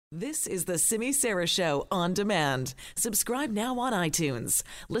This is the Simi Sara Show on demand. Subscribe now on iTunes.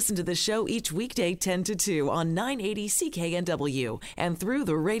 Listen to the show each weekday 10 to 2 on 980 CKNW and through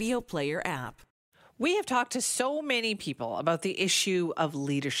the Radio Player app. We have talked to so many people about the issue of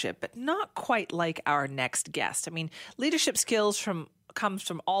leadership, but not quite like our next guest. I mean, leadership skills comes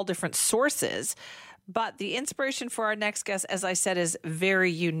from all different sources. But the inspiration for our next guest, as I said, is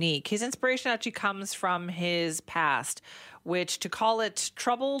very unique. His inspiration actually comes from his past, which to call it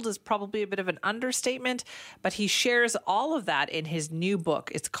troubled is probably a bit of an understatement. But he shares all of that in his new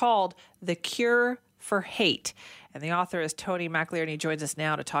book. It's called The Cure for Hate. And the author is Tony McAleer, and he joins us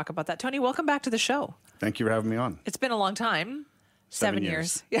now to talk about that. Tony, welcome back to the show. Thank you for having me on. It's been a long time. 7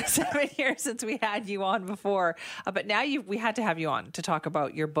 years. Yeah, 7 years since we had you on before. But now we had to have you on to talk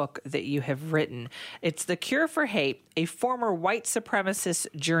about your book that you have written. It's The Cure for Hate, a former white supremacist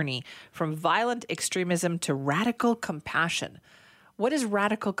journey from violent extremism to radical compassion. What is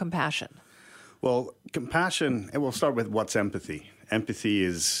radical compassion? Well, compassion, and we'll start with what's empathy. Empathy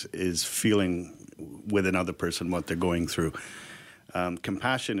is feeling with another person what they're going through.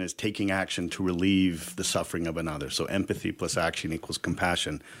 Compassion is taking action to relieve the suffering of another. So empathy plus action equals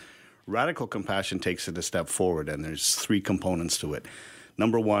compassion. Radical compassion takes it a step forward, and there's 3 components to it.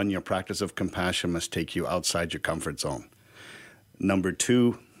 Number 1, your practice of compassion must take you outside your comfort zone. Number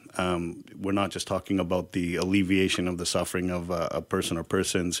 2, we're not just talking about the alleviation of the suffering of a person or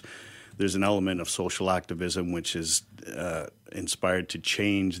persons. There's an element of social activism which is inspired to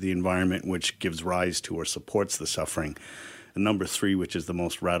change the environment which gives rise to or supports the suffering. And number 3, which is the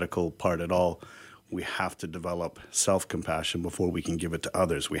most radical part at all, we have to develop self-compassion before we can give it to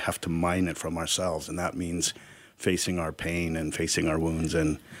others. We have to mine it from ourselves, and that means facing our pain and facing our wounds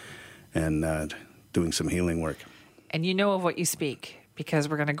and doing some healing work. And you know of what you speak, because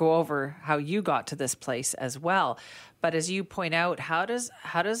we're going to go over how you got to this place as well. But as you point out, how does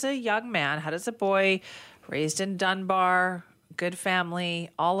a young man, how does a boy raised in Dunbar, good family,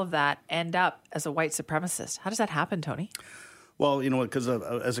 all of that, end up as a white supremacist? How does that happen, Tony? Well, because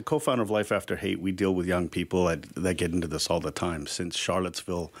as a co-founder of Life After Hate, we deal with young people that get into this all the time. Since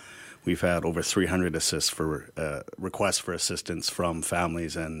Charlottesville, we've had over 300 requests for assistance from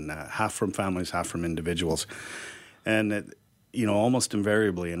families, and half from families, half from individuals. And almost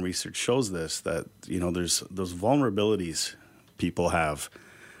invariably, and research shows this, that there's those vulnerabilities people have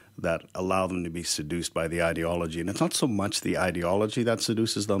that allow them to be seduced by the ideology. And it's not so much the ideology that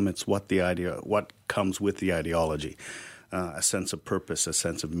seduces them, it's what comes with the ideology. A sense of purpose, a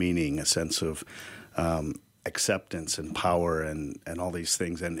sense of meaning, a sense of acceptance and power and all these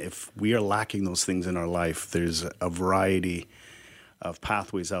things. And if we are lacking those things in our life, there's a variety of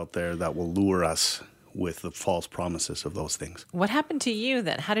pathways out there that will lure us with the false promises of those things. What happened to you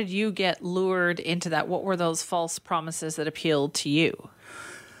then? How did you get lured into that? What were those false promises that appealed to you?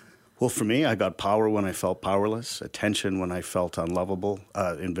 Well, for me, I got power when I felt powerless, attention when I felt invisible,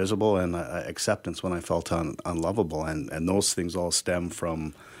 and acceptance when I felt unlovable. And those things all stem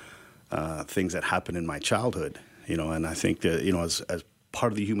from things that happened in my childhood, and I think that, as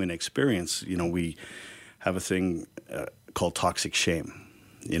part of the human experience, we have a thing called toxic shame,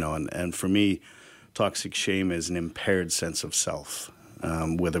 and for me, toxic shame is an impaired sense of self,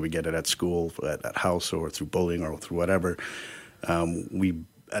 whether we get it at school, at house, or through bullying, or through whatever. We,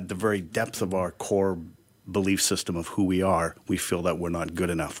 at the very depth of our core belief system of who we are, we feel that we're not good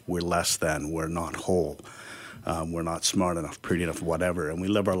enough, we're less than, we're not whole, we're not smart enough, pretty enough, whatever. And we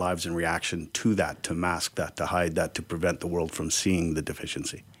live our lives in reaction to that, to mask that, to hide that, to prevent the world from seeing the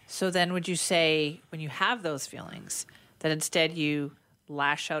deficiency. So then would you say, when you have those feelings, that instead you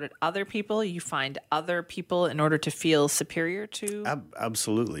lash out at other people, you find other people in order to feel superior to?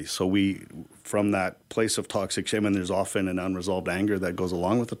 Absolutely. So from that place of toxic shame, and there's often an unresolved anger that goes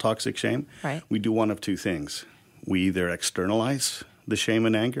along with the toxic shame, right. We do one of 2 things. We either externalize the shame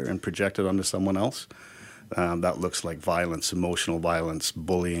and anger and project it onto someone else. That looks like violence, emotional violence,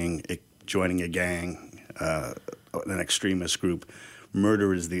 bullying, joining a gang, an extremist group.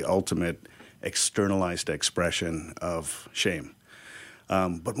 Murder is the ultimate externalized expression of shame.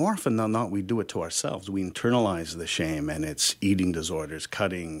 But more often than not, we do it to ourselves. We internalize the shame, and it's eating disorders,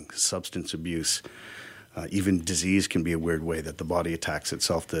 cutting, substance abuse. Even disease can be a weird way that the body attacks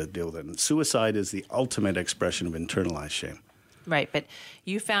itself to deal with it. And suicide is the ultimate expression of internalized shame. Right, but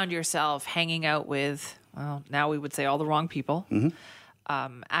you found yourself hanging out with, well, now we would say all the wrong people,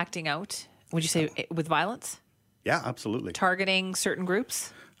 acting out, would you say, with violence? Yeah, absolutely. Targeting certain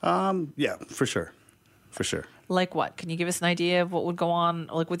groups? Yeah, for sure. For sure. Like what? Can you give us an idea of what would go on,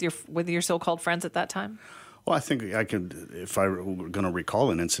 like with your so-called friends at that time? Well, I think I could, if I were going to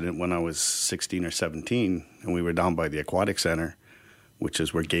recall an incident when I was 16 or 17, and we were down by the aquatic center which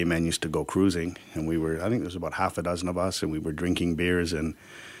is where gay men used to go cruising. And I think there was about half a dozen of us, and we were drinking beers and,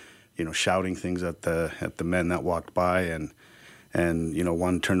 shouting things at the men that walked by. And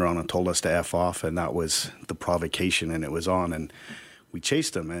one turned around and told us to F off, and that was the provocation, and it was on. And we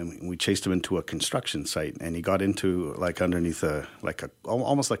chased him into a construction site, and he got into underneath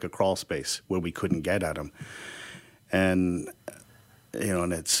almost like a crawl space where we couldn't get at him. And,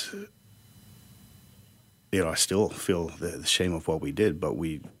 and it's, I still feel the shame of what we did, but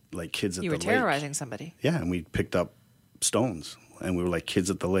we, like kids at the lake. You were terrorizing somebody. Yeah, and we picked up stones, and we were like kids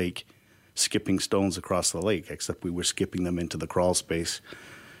at the lake skipping stones across the lake, except we were skipping them into the crawl space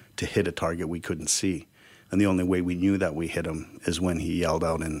to hit a target we couldn't see. And the only way we knew that we hit him is when he yelled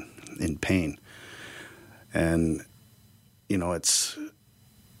out in pain. And,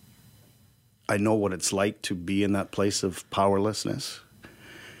 I know what it's like to be in that place of powerlessness,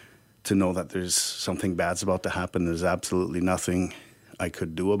 to know that there's something bad's about to happen. There's absolutely nothing I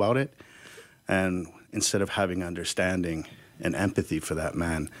could do about it. And instead of having understanding and empathy for that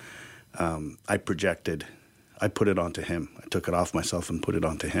man, I put it onto him. I took it off myself and put it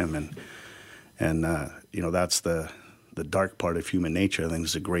onto him. And that's the dark part of human nature. I think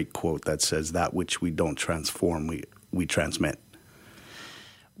there's a great quote that says, that which we don't transform, we transmit.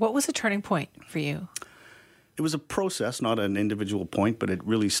 What was the turning point for you? It was a process, not an individual point, but it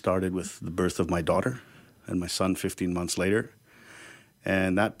really started with the birth of my daughter and my son 15 months later.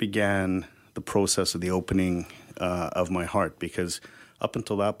 And that began the process of the opening of my heart, because up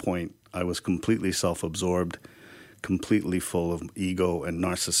until that point, I was completely self-absorbed, completely full of ego and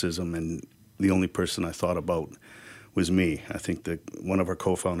narcissism, and the only person I thought about was me. I think that one of our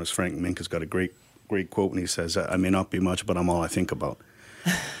co-founders, Frank Mink, has got a great quote, and he says, "I may not be much, but I'm all I think about."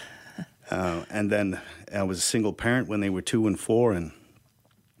 And then I was a single parent when they were 2 and 4,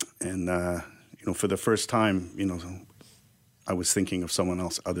 and for the first time, I was thinking of someone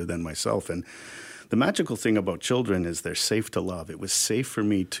else other than myself. And the magical thing about children is they're safe to love. It was safe for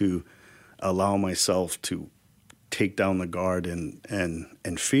me to allow myself to take down the guard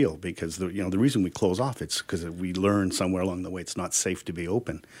and feel, because the reason we close off, it's because we learn somewhere along the way it's not safe to be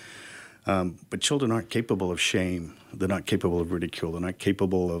open. But children aren't capable of shame. They're not capable of ridicule. They're not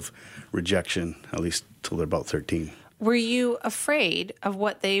capable of rejection, at least till they're about 13. Were you afraid of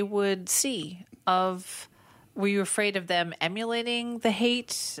what they would see? Were you afraid of them emulating the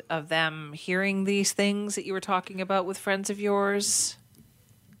hate, of them hearing these things that you were talking about with friends of yours?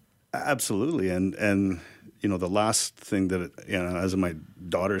 Absolutely. And the last thing that, as my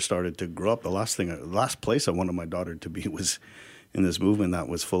daughter started to grow up, the last place I wanted my daughter to be was in this movement that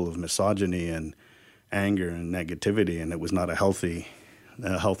was full of misogyny and anger and negativity, and it was not a healthy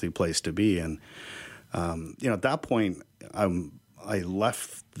place to be. And at that point, I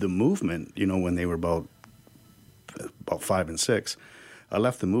left the movement. When they were about 5 and 6, I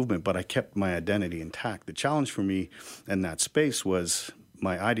left the movement, but I kept my identity intact. The challenge for me in that space was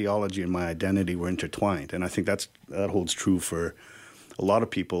my ideology and my identity were intertwined, and I think that holds true for a lot of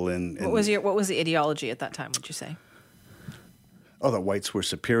people. What was the ideology at that time, would you say? Oh, that whites were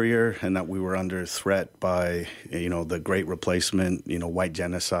superior and that we were under threat by, the Great Replacement, white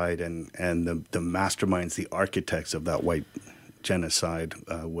genocide, and the masterminds, the architects of that white genocide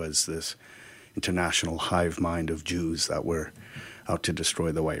was this international hive mind of Jews that were out to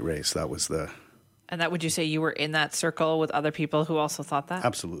destroy the white race. That was the... And that, would you say you were in that circle with other people who also thought that?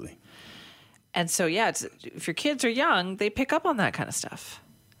 Absolutely. And so, if your kids are young, they pick up on that kind of stuff.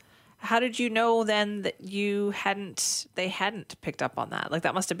 How did you know then that they hadn't picked up on that? Like,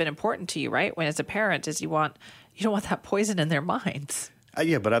 that must have been important to you, right? When as a parent, you don't want that poison in their minds.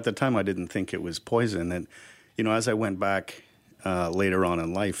 Yeah, but at the time I didn't think it was poison. And, as I went back later on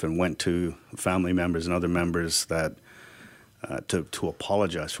in life and went to family members and other members that to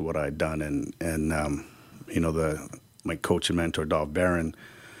apologize for what I had done, and my coach and mentor, Dov Barron,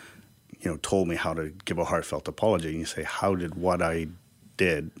 told me how to give a heartfelt apology. And you say, how did what I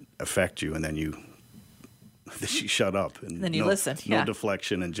did affect you? And then you shut up, and then you listen. No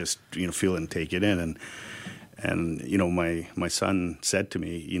deflection, and just feel it and take it in. And my son said to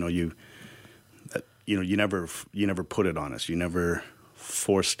me, you never put it on us, you never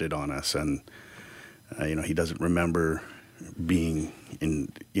forced it on us, and he doesn't remember being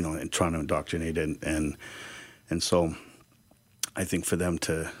in and trying to indoctrinate it, and so I think for them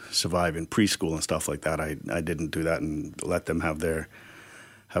to survive in preschool and stuff like that, I didn't do that and let them have their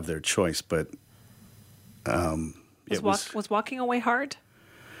choice. But was walking away hard?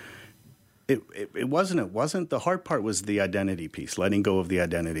 It wasn't. It wasn't. The hard part was the identity piece, letting go of the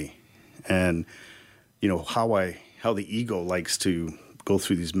identity, and how the ego likes to go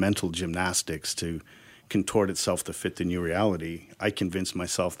through these mental gymnastics to contort itself to fit the new reality, I convinced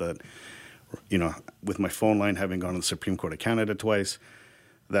myself that, with my phone line having gone to the Supreme Court of Canada twice,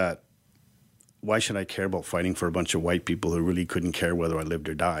 that why should I care about fighting for a bunch of white people who really couldn't care whether I lived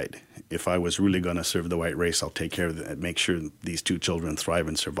or died? If I was really going to serve the white race, I'll take care of it and make sure these two children thrive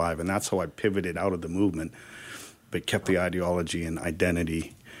and survive. And that's how I pivoted out of the movement, but kept the ideology and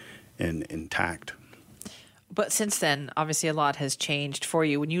identity intact. But since then, obviously a lot has changed for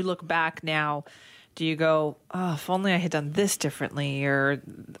you. When you look back now, do you go, oh, if only I had done this differently, or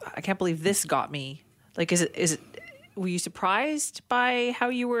I can't believe this got me? Like, is it, were you surprised by how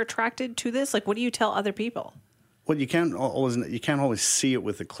you were attracted to this? Like, what do you tell other people? Well, you can't always see it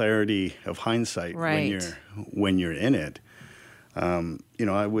with the clarity of hindsight when you're in it.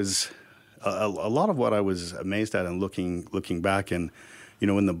 I was a lot of what I was amazed at and looking back, and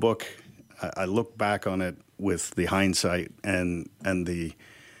in the book, I look back on it with the hindsight and the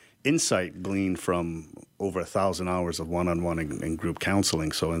insight gleaned from over 1,000 hours of one-on-one and group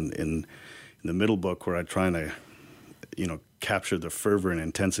counseling. So in the middle book, where I'm trying to capture the fervor and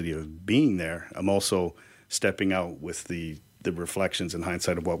intensity of being there, I'm also stepping out with the reflections and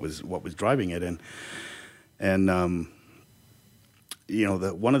hindsight of what was driving it. And one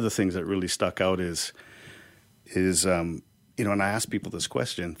of the things that really stuck out is and I ask people this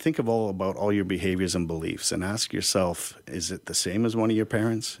question: think about all your behaviors and beliefs, and ask yourself, is it the same as one of your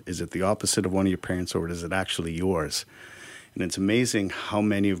parents? Is it the opposite of one of your parents, or is it actually yours? And it's amazing how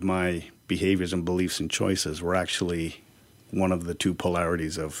many of my behaviors and beliefs and choices were actually one of the two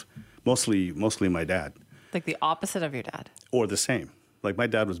polarities of mostly my dad. Like the opposite of your dad? Or the same. Like, my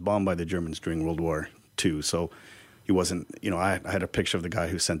dad was bombed by the Germans during World War II, so he wasn't, I had a picture of the guy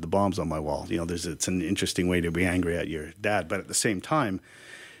who sent the bombs on my wall. It's an interesting way to be angry at your dad. But at the same time,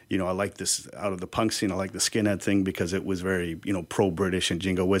 I like this out of the punk scene. I like the skinhead thing because it was very, pro-British and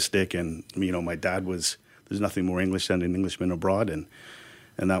jingoistic. And, my dad there's nothing more English than an Englishman abroad. And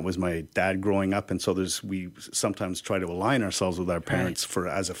that was my dad growing up. And so we sometimes try to align ourselves with our parents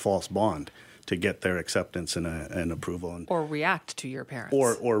as a false bond to get their acceptance and approval. Or react to your parents.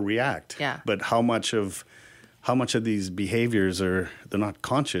 Or react. Yeah. But how much of these behaviors they're not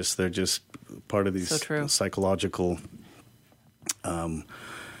conscious, they're just part of these psychological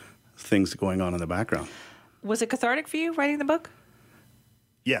things going on in the background. Was it cathartic for you writing the book?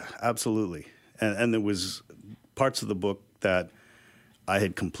 Yeah, absolutely. And there was parts of the book that I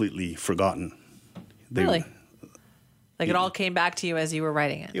had completely forgotten. Really? Like it all came back to you as you were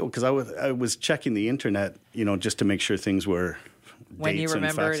writing it? Because I was checking the internet, just to make sure things were when dates you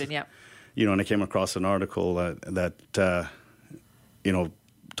remembered and yeah. And I came across an article that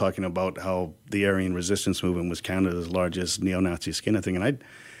talking about how the Aryan resistance movement was Canada's largest neo-Nazi skinhead thing. And I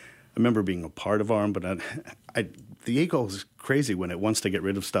remember being a part of ARM, but the ego is crazy when it wants to get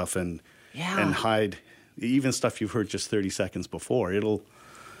rid of stuff and hide even stuff you've heard just 30 seconds before.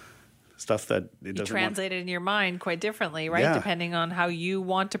 Stuff that it doesn't translate it in your mind quite differently, right? Yeah. Depending on how you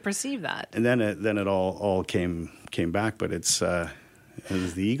want to perceive that. And then it all came back, but it's the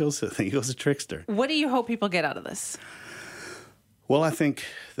ego's a trickster. What do you hope people get out of this? Well, I think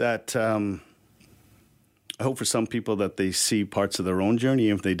that I hope for some people that they see parts of their own journey,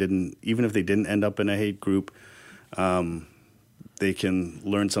 even if they didn't end up in a hate group, they can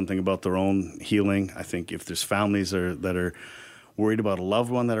learn something about their own healing. I think if there's families that are worried about a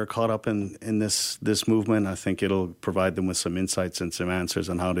loved one that are caught up in this movement, I think it'll provide them with some insights and some answers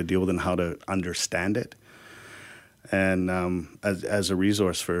on how to deal with it and how to understand it. And as a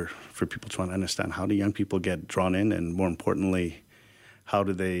resource for people trying to understand, how do young people get drawn in, and more importantly, how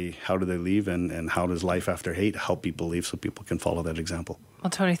do they leave, and how does life after hate help people leave so people can follow that example? Well,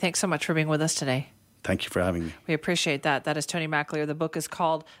 Tony, thanks so much for being with us today. Thank you for having me. We appreciate that. That is Tony McAleer. The book is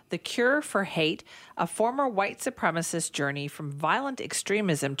called The Cure for Hate, a former white supremacist journey from violent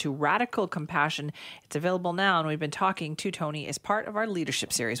extremism to radical compassion. It's available now, and we've been talking to Tony as part of our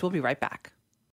leadership series. We'll be right back.